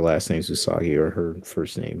think her last name is Usagi, or her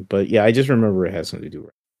first name. But yeah, I just remember it has something to do with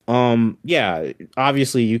it. Yeah,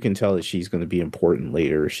 obviously you can tell that she's going to be important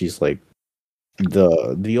later. She's like,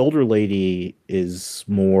 the older lady is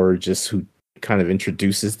more just who kind of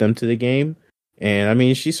introduces them to the game. And I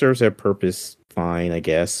mean, she serves that purpose fine, I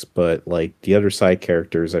guess. But like, the other side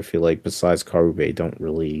characters, I feel like besides Karube, don't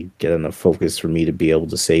really get enough focus for me to be able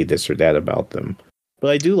to say this or that about them.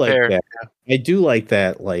 But I do like that. Yeah. I do like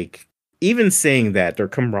that. Like, even saying that, their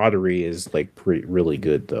camaraderie is like really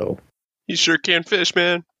good, though. You sure can fish,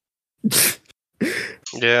 man.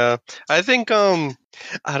 Yeah, I think I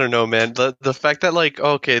don't know, man. The fact that, like,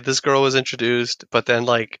 okay, this girl was introduced, but then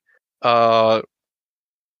like Usagi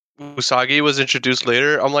was introduced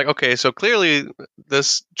later. I'm like, okay, so clearly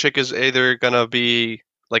this chick is either gonna be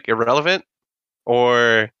like irrelevant,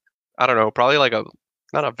 or I don't know, probably like a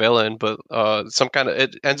not a villain, but some kind of,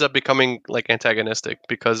 it ends up becoming like antagonistic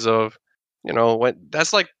because of, when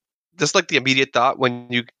that's like the immediate thought when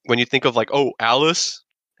you think of like, oh, Alice,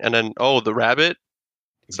 and then oh, the rabbit.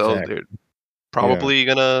 So Exactly. they're probably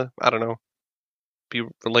gonna, I don't know, be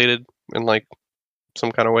related in like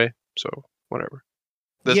some kind of way. So whatever.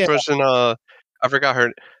 This Yeah. person, I forgot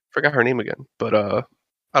her name again, but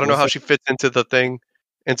I don't know how she fits into the thing,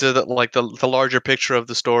 into the like the larger picture of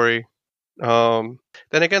the story. Then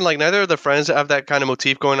again, like neither of the friends have that kind of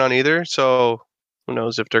motif going on either, so who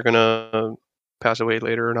knows if they're gonna pass away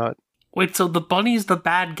later or not. Wait, so the bunny's the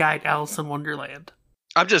bad guy in Alice in Wonderland?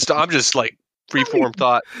 I'm just like freeform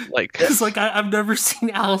thought, like Because like I've never seen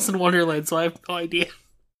Alice in Wonderland, so I have no idea.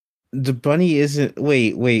 The bunny isn't.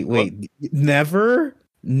 Wait. Never.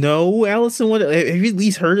 No, Alice in Wonderland. Have you at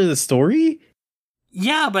least heard of the story?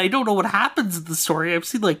 Yeah, but I don't know what happens in the story. I've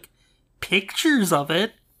seen like pictures of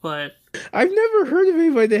it, but I've never heard of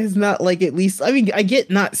anybody that has not like at least. I mean, I get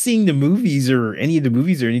not seeing the movies or any of the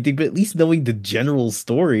movies or anything, but at least knowing the general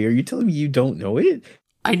story. Are you telling me you don't know it?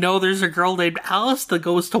 I know there's a girl named Alice that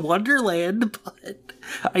goes to Wonderland, but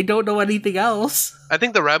I don't know anything else. I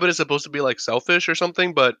think the rabbit is supposed to be like selfish or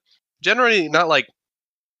something, but generally not like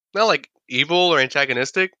evil or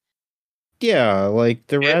antagonistic. Yeah, like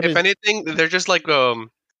the rabbit. If anything, they're just like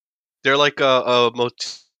they're like a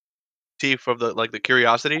motif of the like the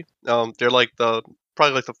curiosity. They're like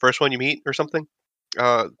probably like the first one you meet or something.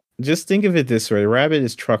 Just think of it this way: the rabbit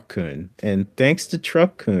is Truck-kun, and thanks to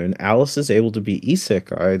Truck-kun, Alice is able to be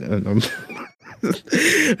isekai.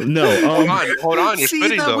 No, hold on, you're See,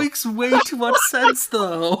 spitting that though. makes way too much sense,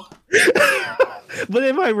 though. But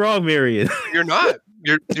am I wrong, Marion? You're not.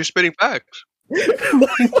 You're spitting facts. Oh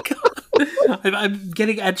my God. I'm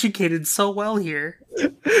getting educated so well here.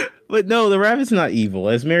 But no, the rabbit's not evil.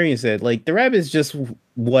 As Marion said, like, the rabbit is just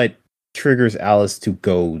what triggers Alice to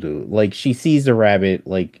go to. Like, she sees the rabbit,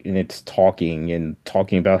 like, and it's talking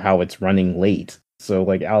about how it's running late. So,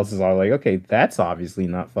 like, Alice is all like, okay, that's obviously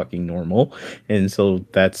not fucking normal. And so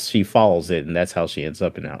she follows it, and that's how she ends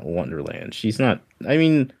up in Wonderland. She's not, I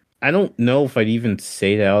mean, I don't know if I'd even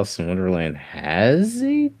say that Alice in Wonderland has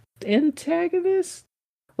a antagonist.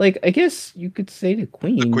 Like, I guess you could say the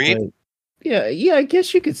Queen. The Queen? But yeah, I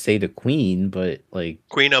guess you could say the Queen, but like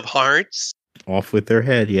Queen of Hearts. Off with their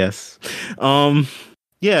head, yes.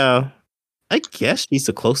 Yeah, I guess she's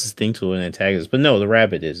the closest thing to an antagonist, but no, the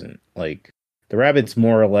rabbit isn't. Like, the rabbit's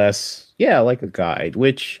more or less, yeah, like a guide,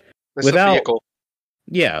 which It's without, a vehicle.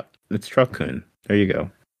 yeah, it's Truck-kun. There you go.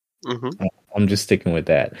 Mm-hmm. I'm just sticking with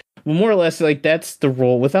that. Well, more or less, like, that's the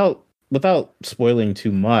role. Without spoiling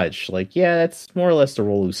too much, like, yeah, that's more or less the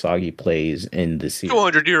role Usagi plays in the series.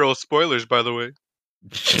 200-year-old spoilers, by the way.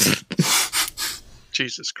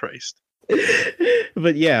 Jesus Christ.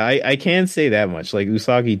 But yeah, I can say that much. Like,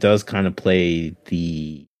 Usagi does kind of play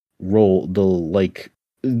the role,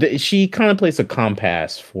 she kind of plays a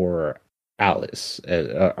compass for Alice,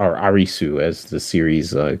 or Arisu, as the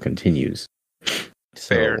series continues.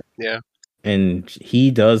 Fair, yeah. And he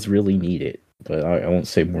does really need it, but I won't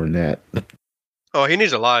say more than that. Oh, he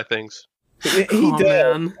needs a lot of things. He Oh,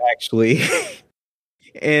 does, man. actually.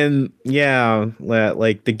 And yeah,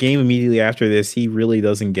 like the game immediately after this, he really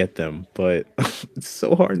doesn't get them, but it's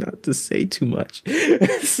so hard not to say too much.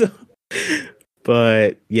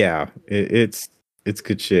 But yeah, it's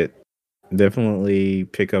good shit. Definitely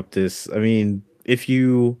pick up this. I mean,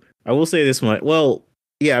 I will say this much. Well,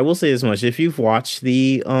 yeah, I will say this much. If you've watched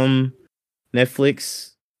the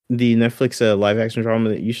Netflix live action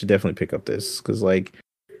drama, you should definitely pick up this, because like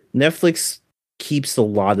Netflix keeps a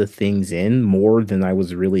lot of things in more than I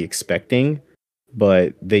was really expecting,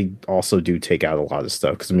 but they also do take out a lot of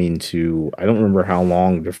stuff. Because I mean, I don't remember how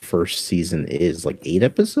long the first season is, like 8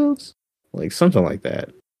 episodes, like something like that,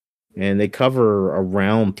 and they cover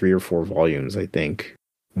around 3 or 4 volumes, I think.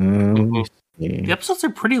 The episodes are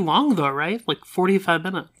pretty long, though, right? Like 45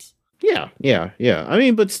 minutes. Yeah. I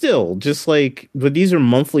mean, but still, but these are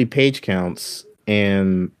monthly page counts,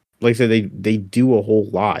 and like I said, they do a whole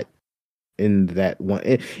lot in that one,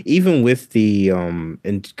 even with the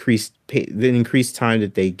increased time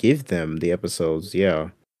that they give them the episodes. Yeah,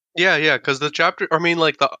 because the chapter, I mean,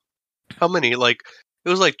 like how many, like it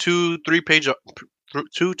was like 2 to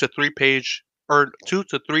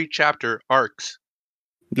 3 chapter arcs.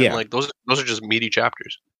 Yeah, and like those are just meaty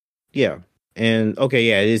chapters. Yeah, and okay,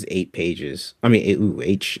 yeah, it is 8 pages. I mean,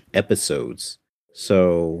 8 episodes.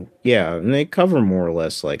 So yeah, and they cover more or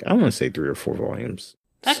less, like, I want to say 3 or 4 volumes.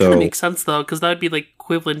 That kind of makes sense, though, because that would be like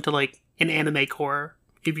equivalent to like an anime core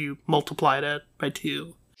if you multiplied it by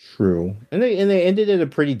 2. True. And they ended at a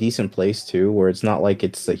pretty decent place too, where it's not like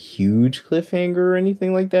it's a huge cliffhanger or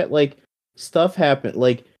anything like that. Like stuff happened,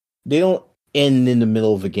 like they don't end in the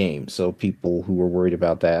middle of a game, so people who were worried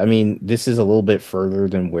about that. I mean, this is a little bit further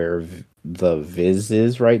than where the Viz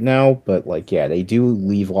is right now, but like yeah, they do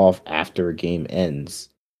leave off after a game ends.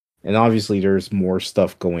 And obviously there's more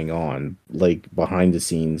stuff going on like behind the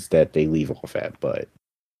scenes that they leave off at, but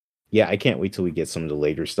yeah, I can't wait till we get some of the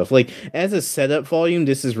later stuff. Like as a setup volume,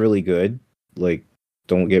 this is really good. Like,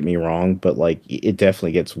 don't get me wrong, but like it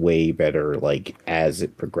definitely gets way better like as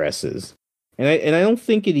it progresses. And I don't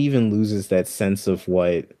think it even loses that sense of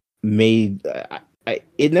what made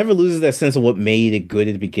it never loses that sense of what made it good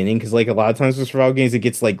at the beginning, because like a lot of times with survival games it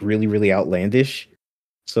gets like really really outlandish.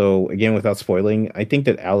 So again, without spoiling, I think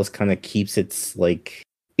that Alice kind of keeps its like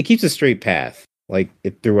it keeps a straight path like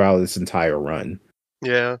it throughout its entire run.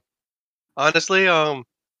 Yeah. Honestly, I'm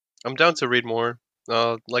down to read more.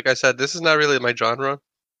 Like I said, this is not really my genre,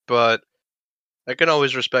 but I can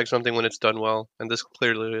always respect something when it's done well, and this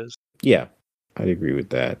clearly is. Yeah, I'd agree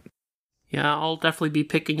with that. Yeah, I'll definitely be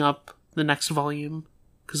picking up the next volume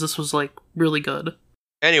because this was like really good.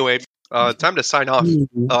 Anyway, time to sign off.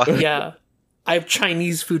 Yeah, I have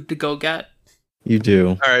Chinese food to go get. You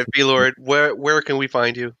do. All right, V-Lord, where can we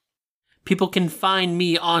find you? People can find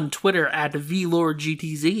me on Twitter at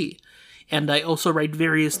VLordGTZ. And I also write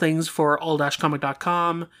various things for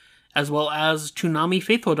all-comic.com, as well as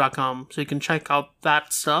ToonamiFaithful.com, so you can check out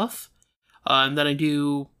that stuff. And then I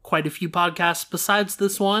do quite a few podcasts besides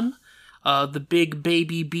this one. The big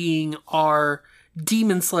baby being our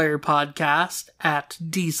Demon Slayer podcast at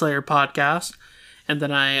D-Slayer Podcast. And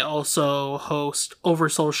then I also host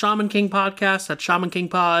Oversoul Shaman King podcast at Shaman King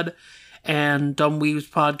Pod, and Dumb Weebs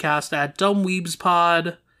podcast at Dumb Weebs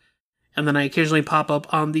Pod. And then I occasionally pop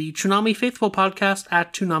up on the Toonami Faithful podcast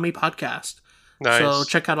at Toonami Podcast. Nice. So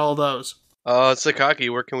check out all those.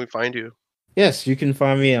 Sakaki, where can we find you? Yes, you can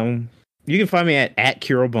find me. You can find me at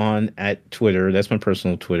Kirobon at Twitter. That's my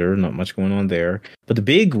personal Twitter. Not much going on there. But the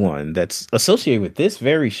big one that's associated with this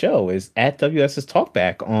very show is at WSS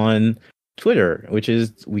Talkback on Twitter, which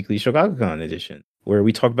is Weekly Shogakukan edition, where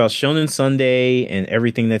we talk about Shonen Sunday and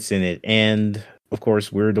everything that's in it. And of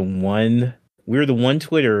course, we're the one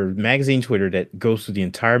magazine Twitter that goes through the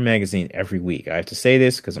entire magazine every week. I have to say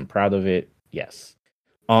this because I'm proud of it. Yes.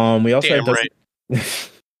 We also have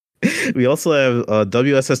we also have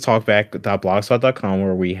WSSTalkback.blogspot.com,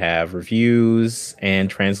 where we have reviews and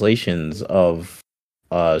translations of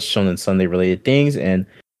Shonen Sunday related things. And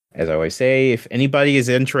as I always say, if anybody is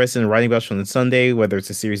interested in writing about Shonen Sunday, whether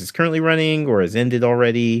it's a series that's currently running or has ended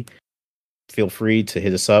already, feel free to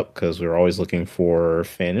hit us up because we're always looking for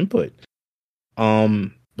fan input.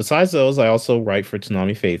 Besides those, I also write for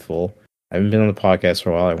Toonami Faithful. I haven't been on the podcast for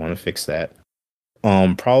a while. I want to fix that.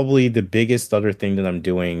 Probably the biggest other thing that I'm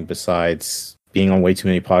doing besides being on way too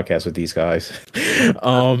many podcasts with these guys,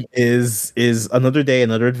 is Another Day,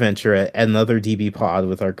 Another Adventure at another DB pod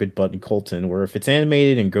with our good buddy Colton, where if it's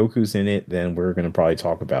animated and Goku's in it, then we're going to probably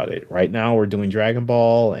talk about it. Right now we're doing Dragon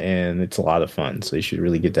Ball and it's a lot of fun. So you should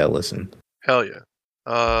really get that listen. Hell yeah.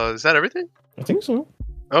 Is that everything? I think so.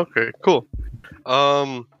 Okay, cool.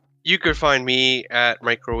 You could find me at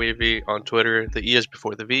Microwavy on Twitter. The E is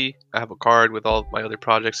before the V. I have a card with all of my other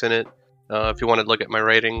projects in it. If you want to look at my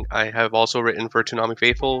writing, I have also written for Toonami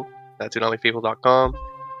Faithful at ToonamiFaithful.com.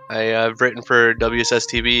 I have written for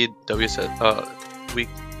WSS-TV,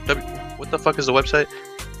 what the fuck is the website?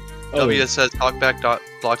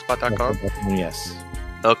 WSSTalkback.blogspot.com. Yes.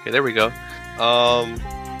 Okay, there we go.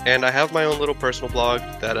 And I have my own little personal blog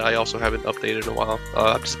that I also haven't updated in a while.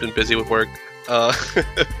 I've just been busy with work.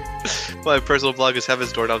 My personal blog is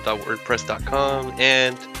heavensdoorknob.wordpress.com,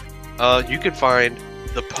 and you can find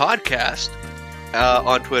the podcast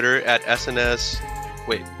on Twitter at SNS.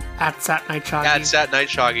 Wait. At SatNightShoggy. At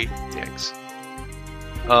SatNightShoggy. Thanks.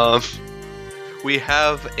 We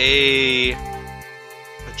have a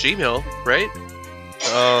Gmail, right?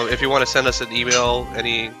 If you want to send us an email,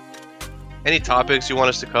 any topics you want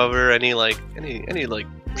us to cover, any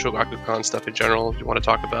Shogakukan stuff in general you want to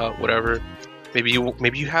talk about, whatever. Maybe you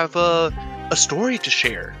have a story to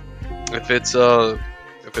share. If it's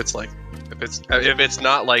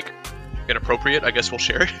not like inappropriate, I guess we'll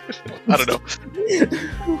share it. I don't know.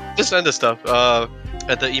 Just send us stuff.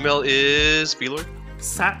 And the email is VLord.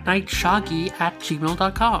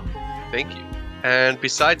 SatNightShoggy@gmail.com. Thank you. And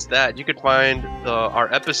besides that, you can find our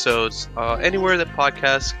episodes anywhere that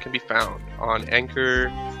podcasts can be found. On Anchor,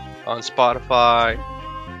 on Spotify,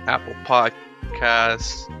 Apple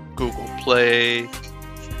Podcasts, Google Play,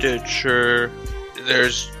 Stitcher.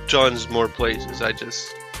 There's tons more places. I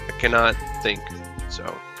cannot think. So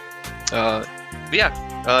But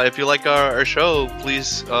yeah, if you like our show,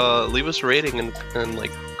 please leave us a rating and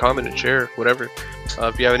like comment and share, whatever.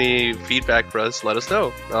 If you have any feedback for us, let us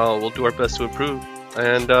know. We'll do our best to improve.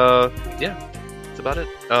 And yeah, that's about it.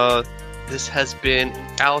 This has been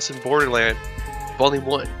Alice in Borderland, Volume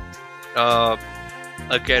 1.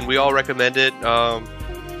 Again, we all recommend it.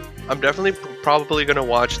 I'm definitely probably gonna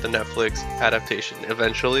watch the Netflix adaptation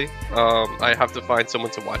eventually. I have to find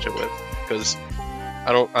someone to watch it with because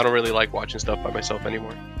I don't really like watching stuff by myself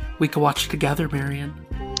anymore. We could watch it together, Marion.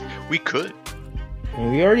 We could.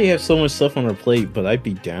 We already have so much stuff on our plate, but I'd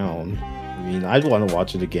be down. I mean, I'd want to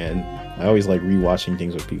watch it again. I always like rewatching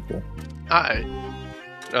things with people. Alright.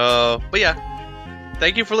 But yeah,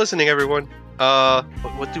 thank you for listening, everyone.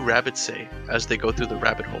 What do rabbits say as they go through the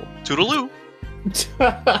rabbit hole? Toodaloo.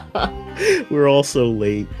 We're all so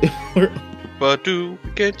late. But do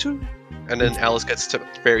we get to? And then Alice gets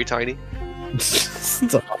very tiny.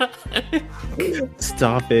 Stop.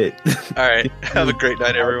 Stop it. All right. Have a great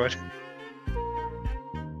night, everyone.